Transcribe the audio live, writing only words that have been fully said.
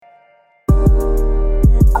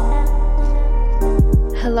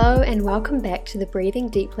Hello and welcome back to the Breathing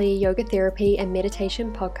Deeply Yoga Therapy and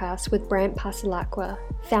Meditation podcast with Brant Pasalakwa,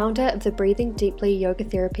 founder of the Breathing Deeply Yoga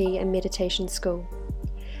Therapy and Meditation School.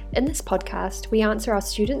 In this podcast, we answer our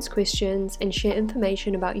students' questions and share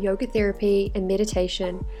information about yoga therapy and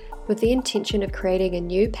meditation with the intention of creating a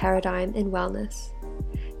new paradigm in wellness.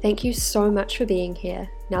 Thank you so much for being here.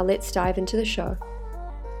 Now let's dive into the show.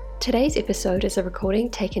 Today's episode is a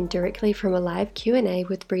recording taken directly from a live Q&A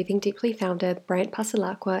with Breathing Deeply founder Brant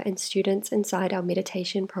Pasalakwa and students inside our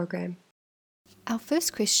meditation program. Our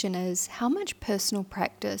first question is, how much personal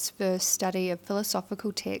practice versus study of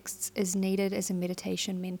philosophical texts is needed as a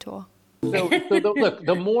meditation mentor? Look,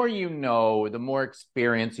 the more you know, the more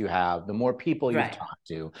experience you have, the more people you've talked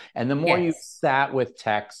to, and the more you've sat with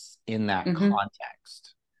texts in that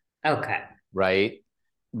context. Okay. Right?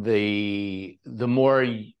 The more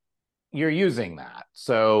you're using that.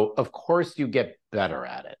 So of course you get better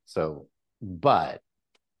at it. But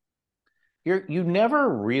you never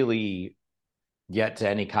really get to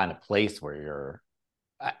any kind of place where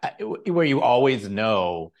you always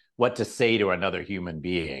know what to say to another human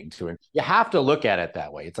being. You have to look at it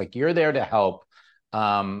that way. It's like you're there to help.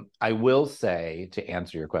 I will say, to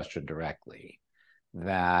answer your question directly,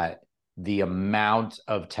 that the amount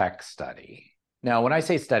of text study. Now, when I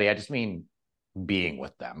say study, I just mean being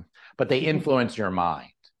with them, but they influence your mind.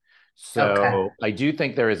 So I do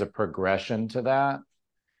think there is a progression to that.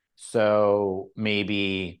 So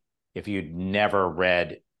maybe if you'd never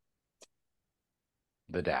read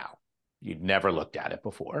the Tao, you'd never looked at it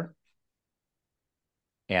before.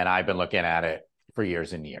 And I've been looking at it for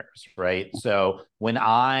years and years, right? So when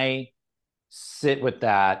I sit with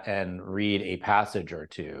that and read a passage or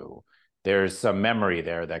two, there's some memory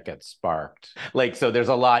there that gets sparked. So there's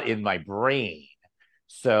a lot in my brain.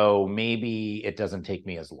 So maybe it doesn't take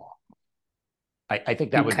me as long. I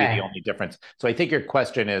think that would be the only difference. So I think your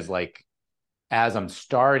question is as I'm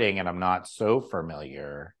starting and I'm not so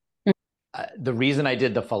familiar, the reason I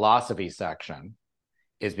did the philosophy section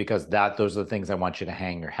is because those are the things I want you to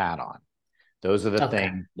hang your hat on. Those are the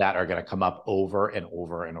things that are going to come up over and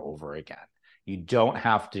over and over again. You don't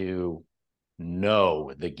have to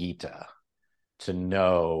know the Gita to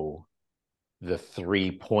know the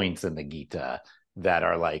 3 points in the Gita that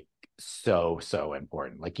are so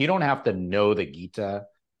important. You don't have to know the Gita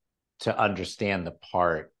to understand the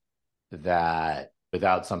part that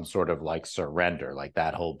without some sort of surrender,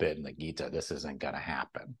 that whole bit in the Gita, this isn't going to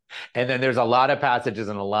happen. And then there's a lot of passages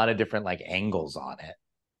and a lot of different angles on it.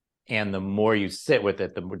 And the more you sit with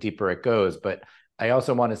it, the more deeper it goes. But I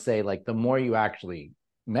also want to say, the more you actually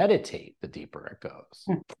meditate, the deeper it goes.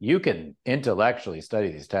 You can intellectually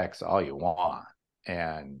study these texts all you want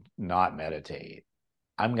and not meditate.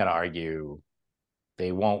 I'm going to argue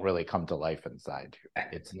they won't really come to life inside you.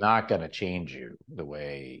 It's not going to change you the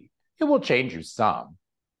way it will change you some.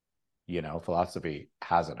 Philosophy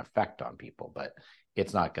has an effect on people, but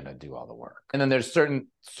it's not going to do all the work. And then there's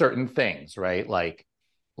certain things, right? Like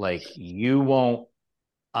you won't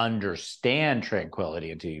understand tranquility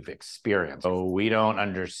until you've experienced. So we don't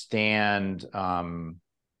understand,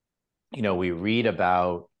 we read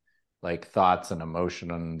about thoughts and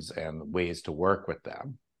emotions and ways to work with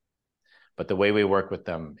them. But the way we work with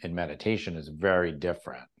them in meditation is very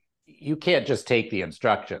different. You can't just take the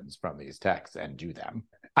instructions from these texts and do them.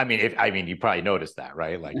 You probably noticed that,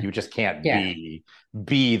 right? You just can't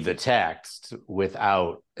be the text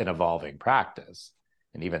without an evolving practice.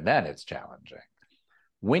 And even then it's challenging.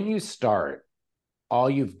 When you start, all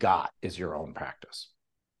you've got is your own practice.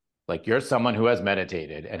 You're someone who has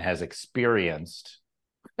meditated and has experienced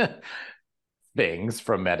things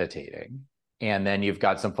from meditating. And then you've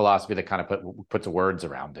got some philosophy that kind of puts words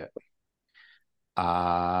around it.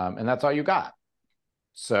 And that's all you got.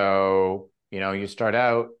 So, you start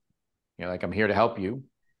out, you're like, I'm here to help you.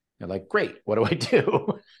 You're like, great, what do I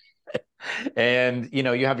do? And,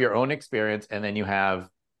 you have your own experience, and then you have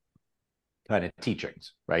kind of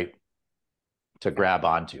teachings, right, to grab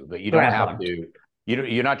onto. But you don't have to,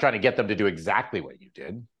 you're not trying to get them to do exactly what you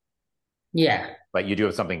did. Yeah. But you do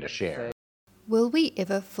have something to share. Will we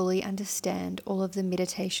ever fully understand all of the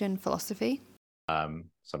meditation philosophy?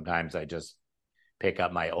 Sometimes I just pick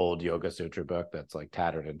up my old Yoga Sutra book that's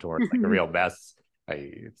tattered and torn, a real mess.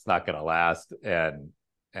 It's not going to last. And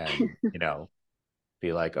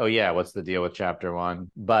be like, oh yeah, what's the deal with chapter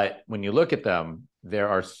 1? But when you look at them, there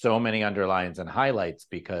are so many underlines and highlights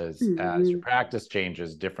because as your practice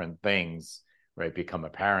changes, different things, right, become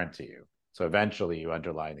apparent to you. So eventually you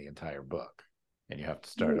underline the entire book and you have to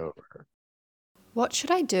start over. What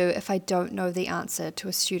should I do if I don't know the answer to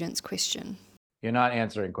a student's question? You're not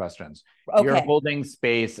answering questions. Okay. You're holding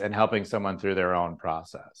space and helping someone through their own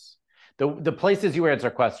process. The places you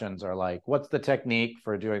answer questions are like, what's the technique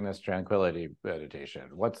for doing this tranquility meditation?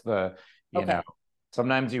 What's the, you know,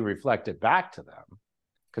 sometimes you reflect it back to them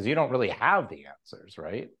because you don't really have the answers,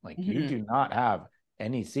 right? Like you do not have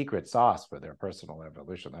any secret sauce for their personal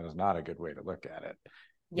evolution. That is not a good way to look at it.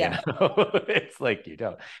 Yeah. You know? It's like you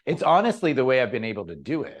don't. It's honestly the way I've been able to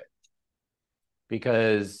do it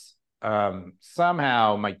because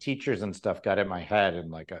somehow my teachers and stuff got in my head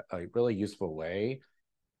in like a really useful way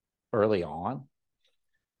early on.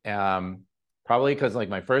 Probably because like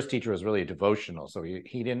my first teacher was really devotional, so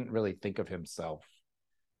he didn't really think of himself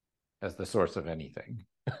as the source of anything.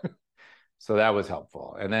 So that was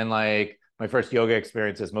helpful. And then like my first yoga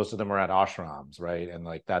experiences, most of them were at ashrams, right? And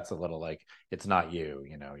like that's a little like, it's not you,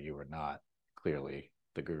 you know, you were not clearly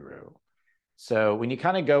the guru. So when you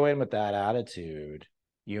kind of go in with that attitude,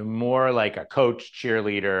 you're more like a coach,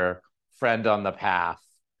 cheerleader, friend on the path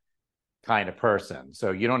kind of person.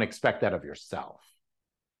 So you don't expect that of yourself.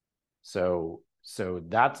 So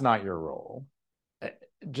that's not your role.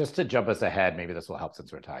 Just to jump us ahead, maybe this will help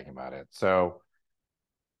since we're talking about it. So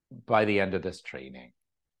by the end of this training,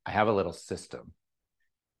 I have a little system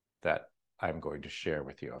that I'm going to share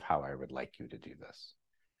with you of how I would like you to do this.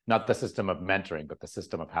 Not the system of mentoring, but the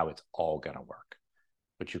system of how it's all going to work,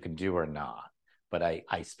 which you can do or not. But I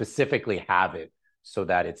specifically have it so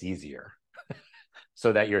that it's easier,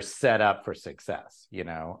 so that you're set up for success, you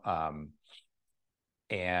know,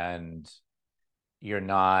 and you're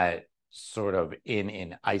not sort of in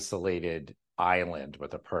an isolated island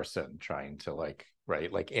with a person trying to like,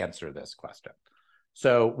 right, like answer this question.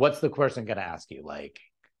 So what's the person going to ask you? Like,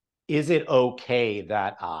 is it okay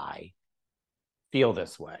that I feel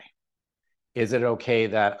this way? Is it okay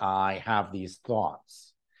that I have these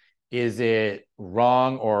thoughts? Is it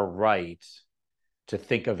wrong or right to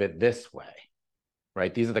think of it this way?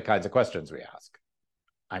 Right? These are the kinds of questions we ask.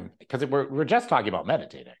 Because we're just talking about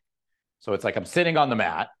meditating. So it's like I'm sitting on the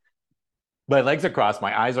mat, my legs are crossed,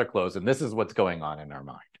 my eyes are closed, and this is what's going on in our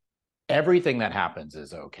mind. Everything that happens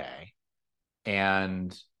is okay.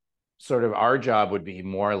 And sort of our job would be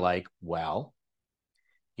more like, well,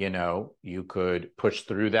 you know, you could push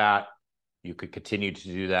through that. You could continue to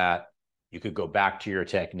do that. You could go back to your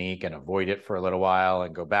technique and avoid it for a little while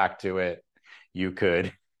and go back to it. You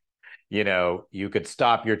could, you know, you could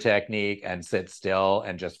stop your technique and sit still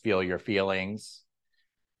and just feel your feelings.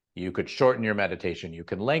 You could shorten your meditation. You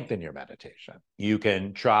can lengthen your meditation. You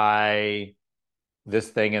can try this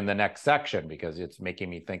thing in the next section because it's making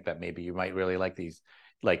me think that maybe you might really like these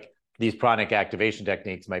pranic activation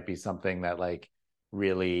techniques might be something that like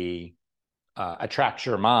really attracts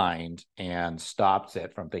your mind and stops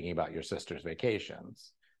it from thinking about your sister's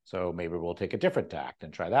vacations. So maybe we'll take a different tact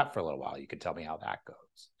and try that for a little while. You can tell me how that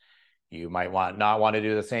goes. You might not want to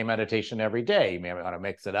do the same meditation every day. You may want to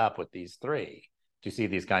mix it up with these three. Do you see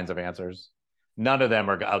these kinds of answers? None of them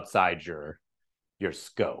are outside your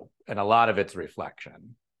scope. And a lot of it's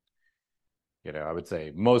reflection. You know, I would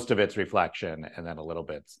say most of it's reflection and then a little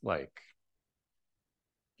bit's like,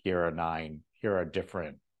 here are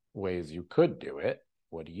different ways you could do it.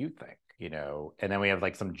 What do you think? You know, and then we have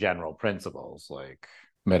like some general principles like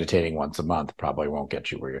meditating once a month probably won't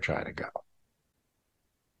get you where you're trying to go.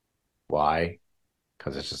 Why?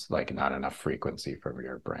 Because it's just like not enough frequency for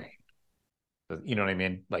your brain. You know what I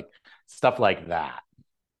mean? Like stuff like that.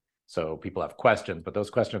 So people have questions, but those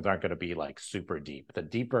questions aren't going to be like super deep. The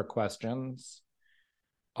deeper questions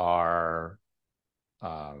are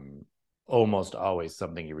almost always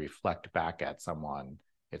something you reflect back at someone.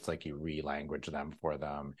 It's like you re-language them for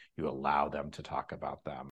them. You allow them to talk about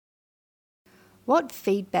them. What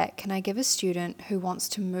feedback can I give a student who wants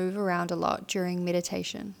to move around a lot during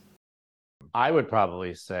meditation? I would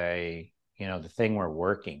probably say, you know, the thing we're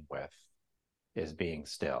working with is being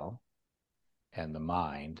still. And the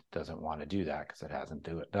mind doesn't want to do that because it hasn't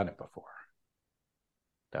done it before.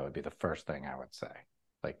 That would be the first thing I would say.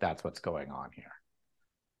 Like, that's what's going on here.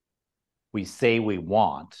 We say we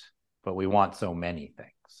want, but we want so many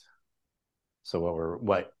things. So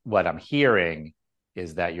what I'm hearing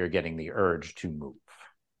is that you're getting the urge to move.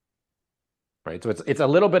 Right? So it's a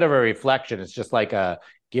little bit of a reflection. It's just like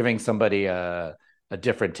giving somebody a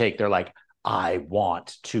different take. They're like, I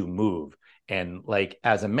want to move. And like,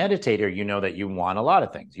 as a meditator, you know that you want a lot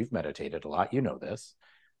of things. You've meditated a lot. You know this.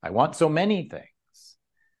 I want so many things.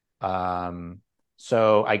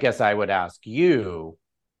 So I guess I would ask you,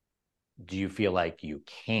 do you feel like you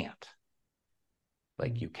can't?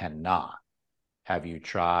 Like you cannot? Have you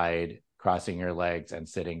tried crossing your legs and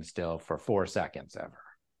sitting still for 4 seconds ever?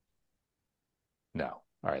 No. All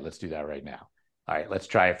right, let's do that right now. All right, let's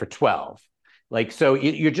try it for 12. Like, so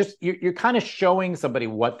you're kind of showing somebody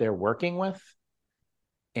what they're working with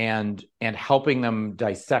and helping them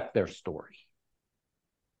dissect their story.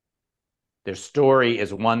 Their story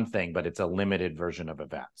is one thing, but it's a limited version of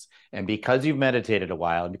events. And because you've meditated a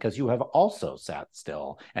while, and because you have also sat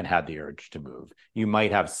still and had the urge to move, you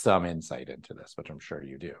might have some insight into this, which I'm sure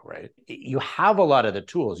you do, right? You have a lot of the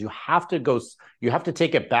tools. You have to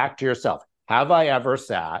take it back to yourself. Have I ever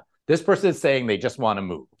sat? This person is saying they just want to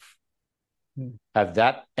move. Have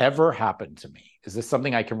that ever happened to me? Is this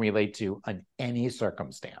something I can relate to in any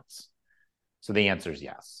circumstance? So the answer is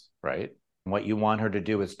yes, right? What you want her to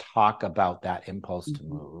do is talk about that impulse to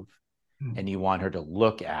move, and you want her to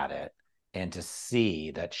look at it and to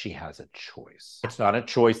see that she has a choice. It's not a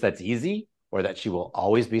choice that's easy or that she will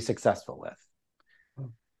always be successful with,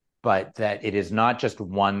 but that it is not just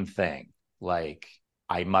one thing, like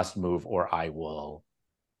I must move or I will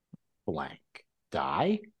blank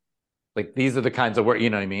die. Like these are the kinds of words, you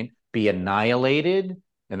know what I mean? Be annihilated.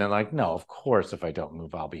 And they're like, no, of course, if I don't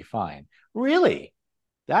move, I'll be fine. Really?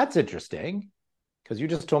 That's interesting, because you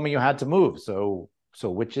just told me you had to move. So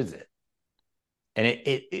which is it? And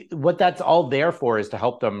what that's all there for is to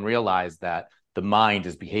help them realize that the mind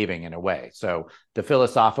is behaving in a way. So the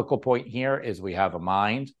philosophical point here is we have a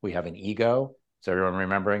mind, we have an ego. Is everyone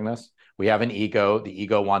remembering this? We have an ego. The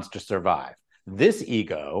ego wants to survive. This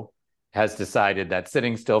ego has decided that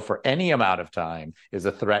sitting still for any amount of time is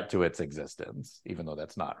a threat to its existence, even though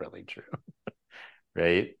that's not really true.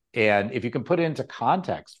 Right? And if you can put it into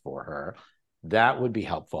context for her, that would be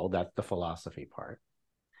helpful. That's the philosophy part.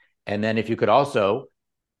 And then if you could also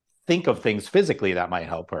think of things physically that might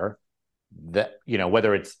help her, that, you know,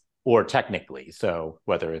 whether it's, or technically, so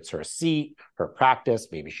whether it's her seat, her practice,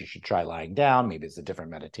 maybe she should try lying down, maybe it's a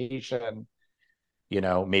different meditation, you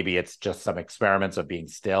know, maybe it's just some experiments of being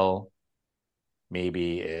still.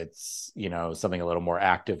 Maybe it's, you know, something a little more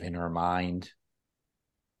active in her mind,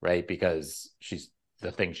 right? Because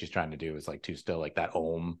the thing she's trying to do is like too still, like that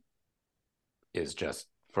Om is just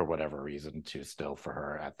for whatever reason too still for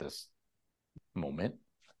her at this moment.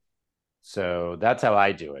 So that's how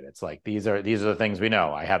I do it. It's like, these are the things we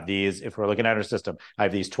know. I have these, if we're looking at our system, I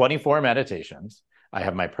have these 24 meditations. I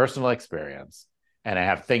have my personal experience, and I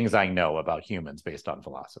have things I know about humans based on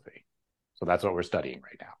philosophy. So that's what we're studying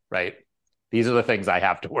right now, right? These are the things I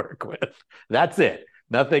have to work with. That's it.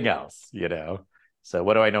 Nothing else, you know? So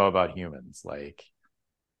what do I know about humans? Like,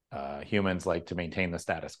 humans like to maintain the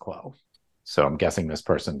status quo. So I'm guessing this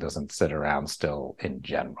person doesn't sit around still in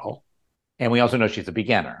general. And we also know she's a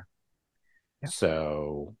beginner. Yeah.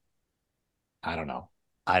 So I don't know.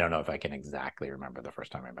 I don't know if I can exactly remember the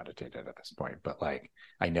first time I meditated at this point, but like,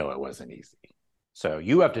 I know it wasn't easy. So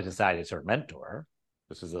you have to decide as her mentor.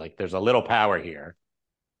 This is like, there's a little power here.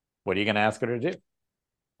 What are you going to ask her to do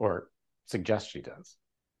or suggest she does?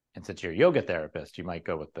 And since you're a yoga therapist, you might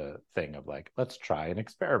go with the thing of like, let's try an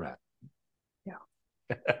experiment.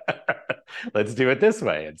 Yeah. Let's do it this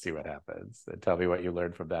way and see what happens. And tell me what you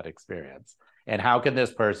learned from that experience. And how can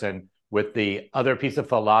this person, with the other piece of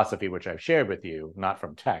philosophy, which I've shared with you, not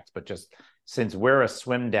from text, but just since we're a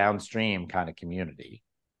swim downstream kind of community,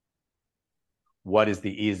 what is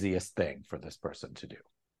the easiest thing for this person to do?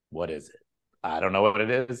 What is it? I don't know what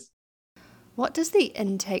it is. What does the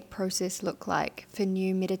intake process look like for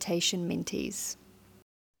new meditation mentees?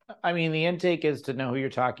 I mean, the intake is to know who you're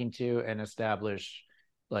talking to and establish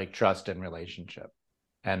like trust and relationship.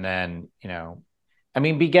 And then, you know, I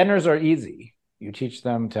mean, beginners are easy. You teach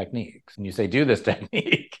them techniques and you say, do this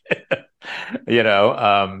technique, you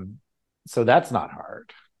know, so that's not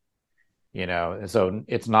hard, you know, so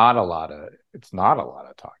it's not a lot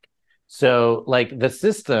of talk. So like the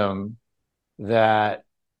system that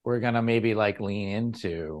we're going to maybe like lean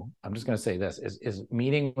into, I'm just going to say this, is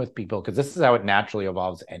meeting with people, because this is how it naturally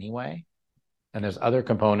evolves anyway. And there's other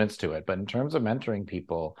components to it. But in terms of mentoring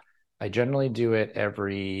people, I generally do it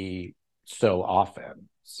every so often.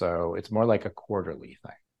 So it's more like a quarterly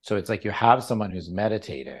thing. So it's like you have someone who's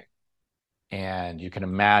meditating, and you can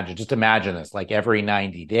just imagine this, like every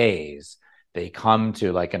 90 days, they come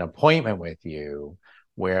to like an appointment with you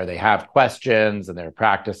where they have questions and their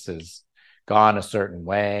practice is gone a certain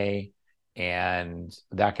way. And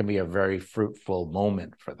that can be a very fruitful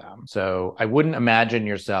moment for them. So I wouldn't imagine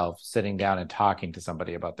yourself sitting down and talking to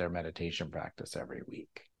somebody about their meditation practice every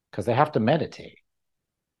week, because they have to meditate.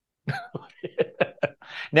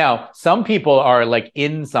 Now, some people are like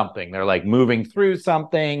in something, they're like moving through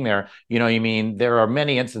something, they're, you know, you mean, there are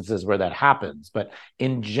many instances where that happens, but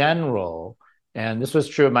in general, and this was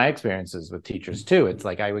true of my experiences with teachers too, it's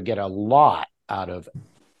like I would get a lot out of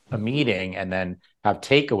a meeting and then have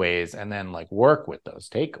takeaways and then like work with those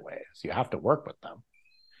takeaways. You have to work with them,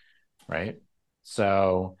 right?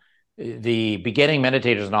 So the beginning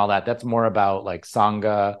meditators and all that, that's more about like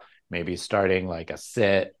Sangha, maybe starting like a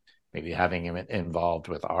sit, maybe having him involved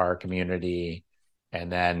with our community,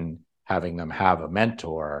 and then having them have a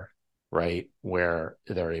mentor, right, where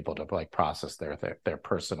they're able to like process their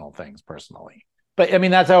personal things personally. But I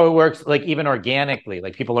mean, that's how it works, like even organically,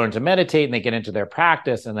 like people learn to meditate and they get into their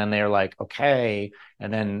practice and then they're like, okay.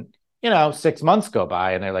 And then, 6 months go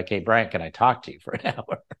by and they're like, hey, Brian, can I talk to you for an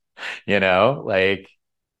hour? Like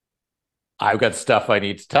I've got stuff I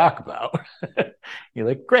need to talk about. You're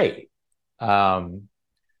like, great.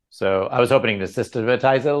 So I was hoping to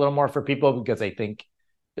systematize it a little more for people, because I think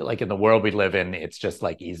like in the world we live in, it's just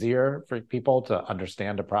like easier for people to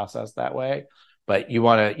understand a process that way. But you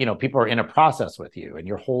want to, people are in a process with you and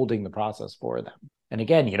you're holding the process for them. And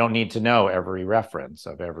again, you don't need to know every reference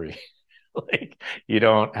of every, like, you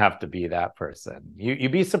don't have to be that person.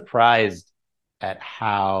 You'd be surprised at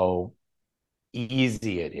how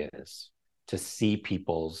easy it is to see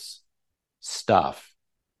people's stuff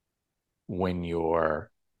when you're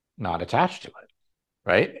not attached to it,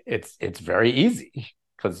 right? It's very easy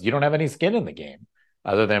because you don't have any skin in the game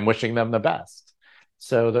other than wishing them the best.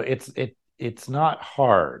 So it's not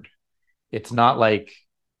hard. It's not like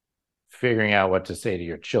figuring out what to say to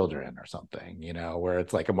your children or something, where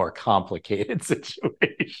it's like a more complicated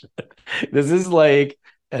situation. This is like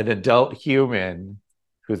an adult human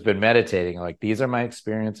who's been meditating. Like, these are my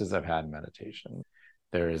experiences I've had in meditation.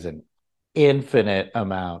 There is an infinite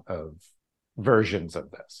amount of versions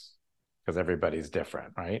of this because everybody's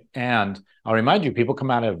different, right? And I'll remind you, people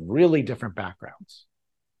come out of really different backgrounds.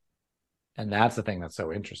 And that's the thing that's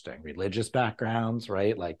so interesting. Religious backgrounds,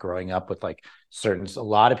 right? Like growing up with like a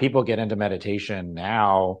lot of people get into meditation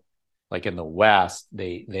now, like in the West,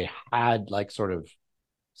 they had like sort of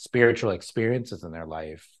spiritual experiences in their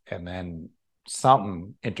life, and then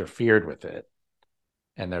something interfered with it.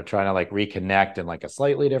 And they're trying to like reconnect in like a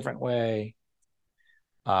slightly different way.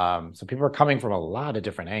 So people are coming from a lot of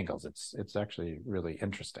different angles. It's actually really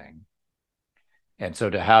interesting. And so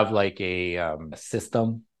to have like a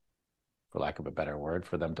system, for lack of a better word,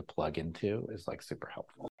 for them to plug into is like super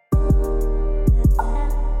helpful.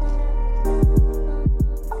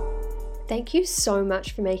 Thank you so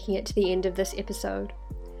much for making it to the end of this episode.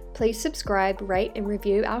 Please subscribe, rate, and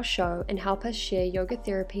review our show and help us share yoga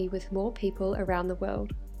therapy with more people around the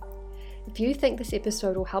world. If you think this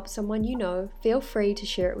episode will help someone you know, feel free to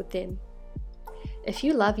share it with them. If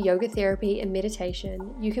you love yoga therapy and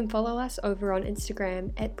meditation, you can follow us over on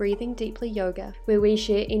Instagram at Breathing Deeply Yoga, where we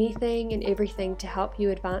share anything and everything to help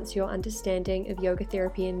you advance your understanding of yoga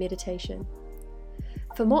therapy and meditation.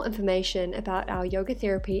 For more information about our yoga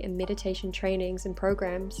therapy and meditation trainings and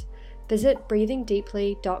programs, visit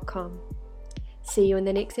breathingdeeply.com. See you in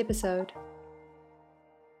the next episode.